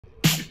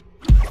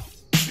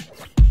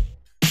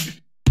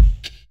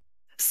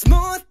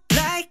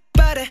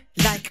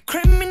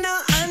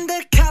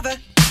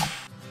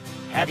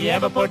Have you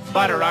ever put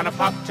butter on a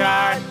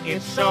Pop-Tart?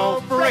 It's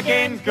so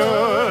frickin'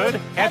 good.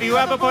 Have you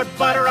ever put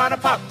butter on a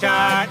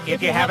Pop-Tart?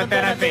 If you haven't,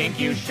 then I think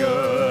you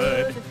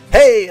should.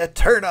 Hey,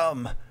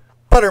 Eternum!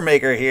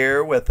 Buttermaker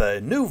here with a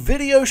new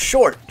video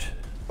short,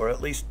 or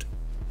at least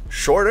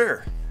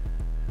shorter.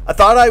 I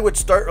thought I would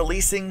start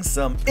releasing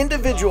some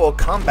individual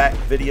combat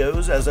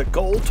videos as a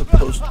goal to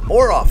post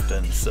more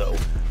often, so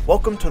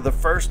welcome to the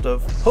first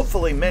of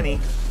hopefully many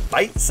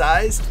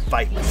bite-sized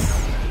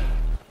fights.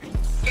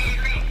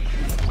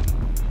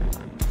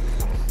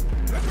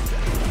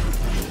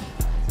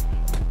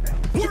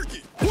 Work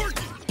it,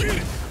 get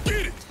it,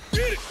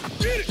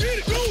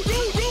 go.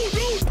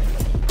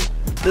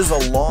 This is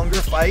a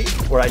longer fight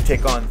where I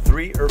take on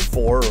 3 or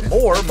 4 or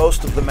more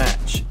most of the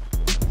match.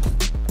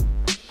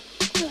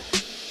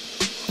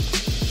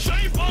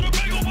 Shea butter,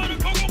 bagel butter,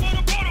 cocoa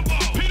butter, butter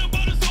ball, peanut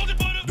butter, salted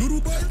butter,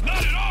 noodle butter,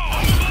 not at all.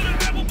 Almond butter,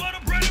 apple butter,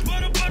 breaded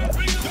butter,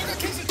 butterfingers, sugar,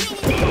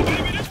 quesadilla, butter,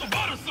 baby, this the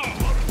butter sauce.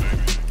 Butter,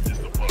 baby, this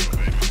the butter,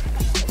 baby.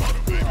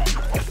 Butter, baby,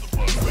 this the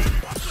butter, baby.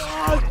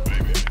 Butter,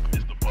 baby,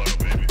 this the butter, baby. Butter, baby, this the butter,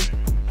 baby.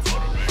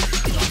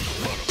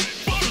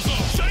 Butter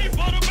sauce. Shea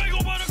butter,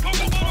 bagel butter,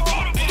 cocoa butter,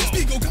 butter ball.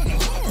 This go kinda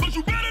hard, but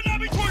you better not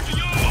be twerking,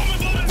 y'all.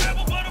 Almond butter,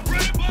 apple butter,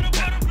 breaded butter,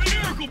 butterfingers,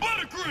 miracle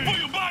buttercream for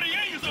your body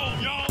and your soul,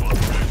 y'all.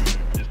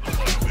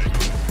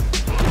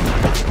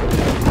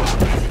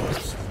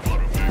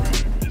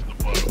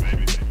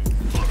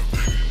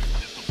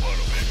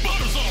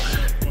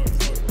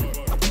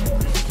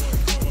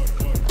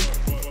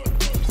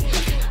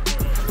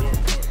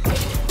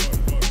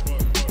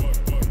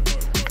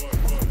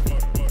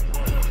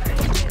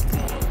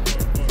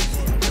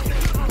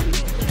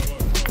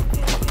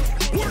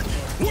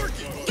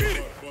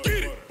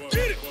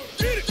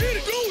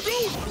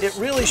 It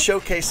really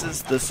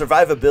showcases the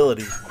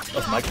survivability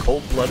of my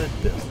cold-blooded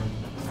build.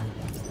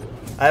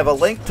 I have a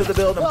link to the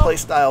build and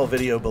playstyle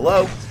video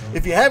below.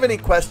 If you have any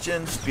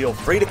questions, feel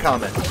free to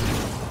comment.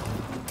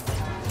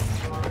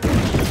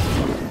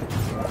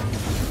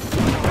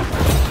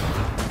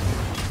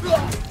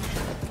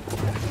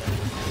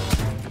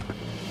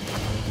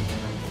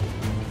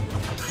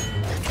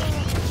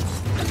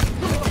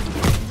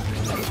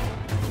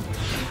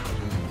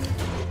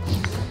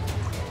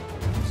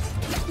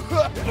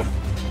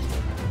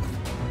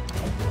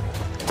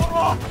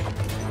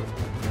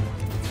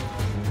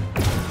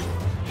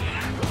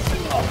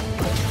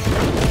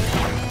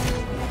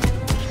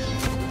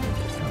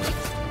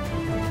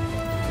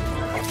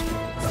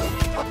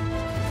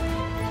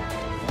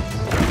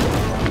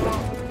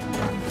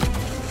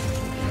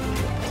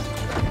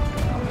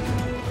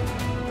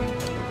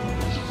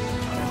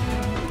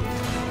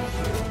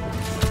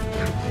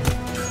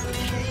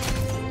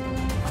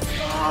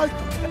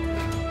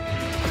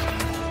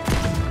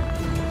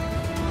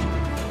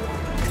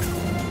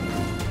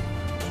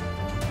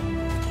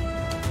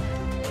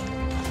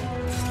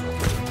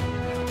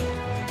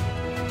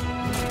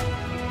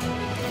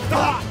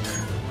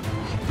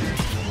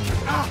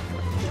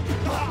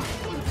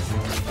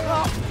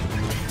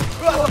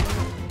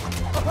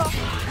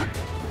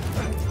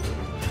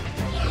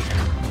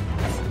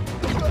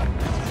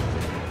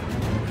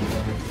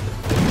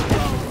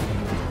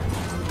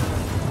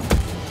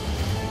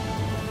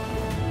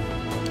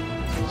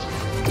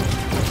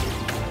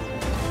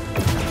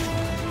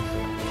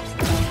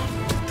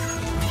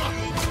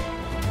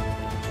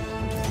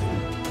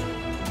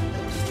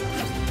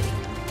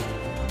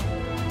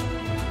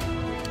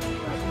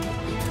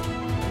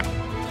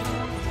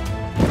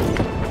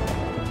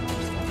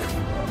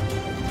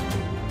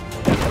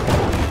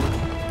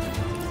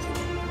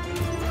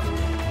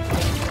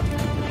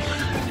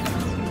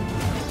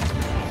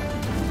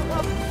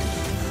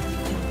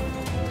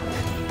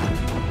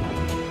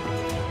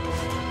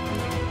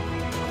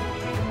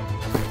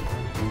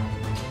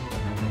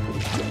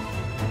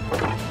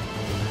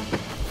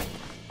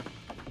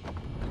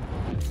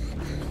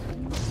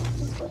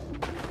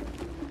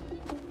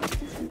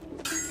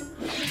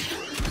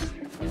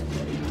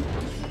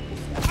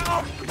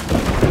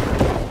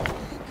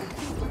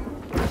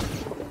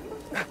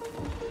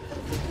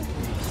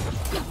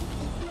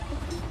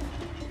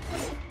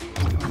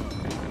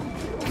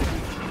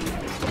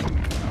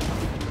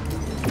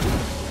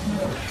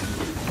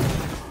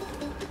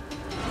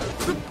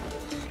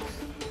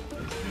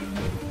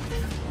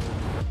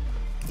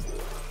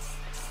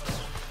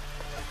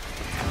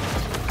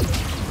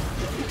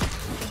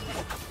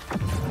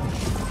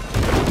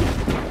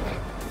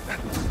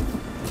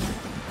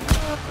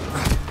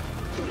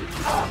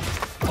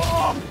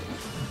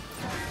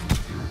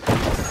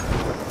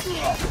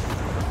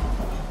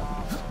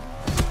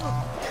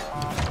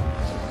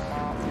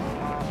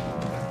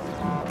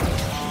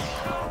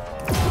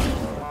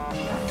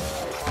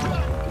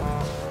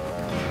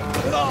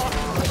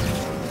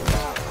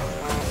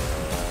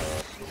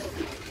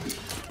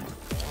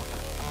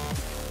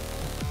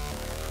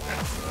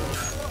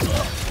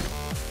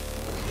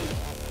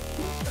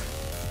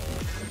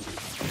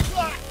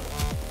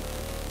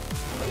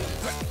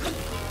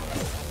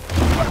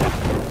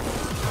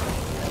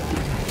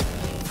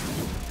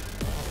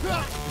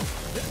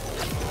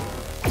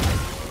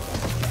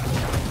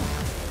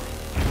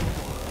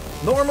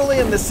 Normally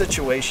in this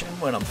situation,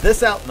 when I'm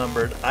this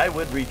outnumbered, I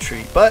would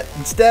retreat, but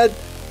instead,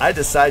 I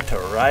decide to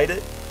ride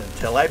it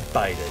until I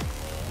bite it.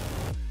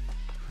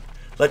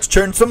 Let's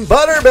churn some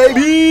butter,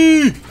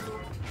 baby!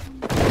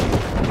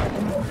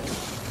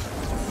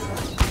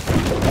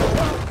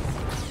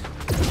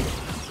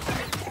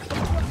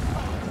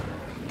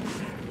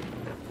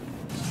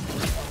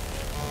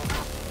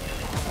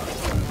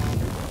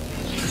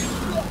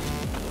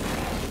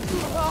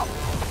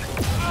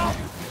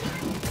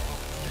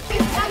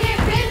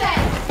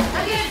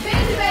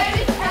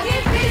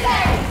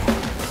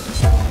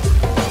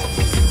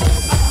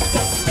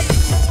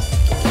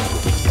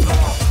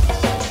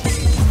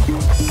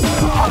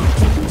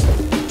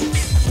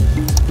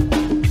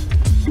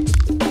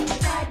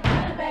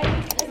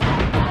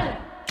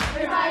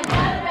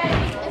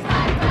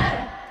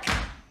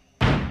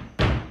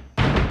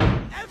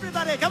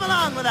 Come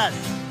along with us.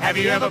 Have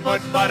you ever put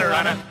butter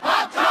on a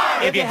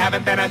Pop-Tart? If you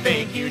haven't, then I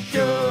think you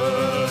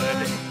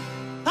should.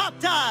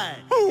 Pop-Tart.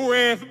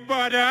 With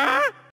butter?